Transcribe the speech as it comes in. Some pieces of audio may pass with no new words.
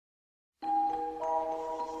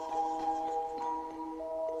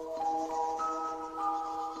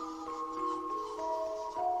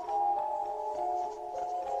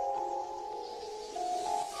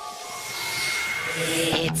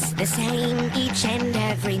the same each and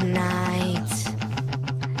every night.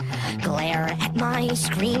 Glare at my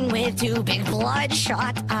screen with two big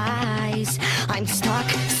bloodshot eyes. I'm stuck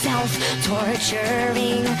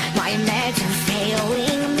self-torturing, my meds are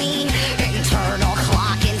failing me. Internal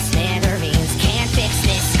clock and smithereens, can't fix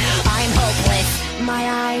this, I'm hopeless. My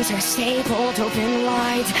eyes are stapled open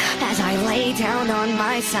wide as I lay down on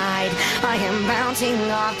my side. I am bouncing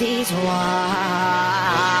off these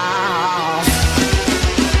walls.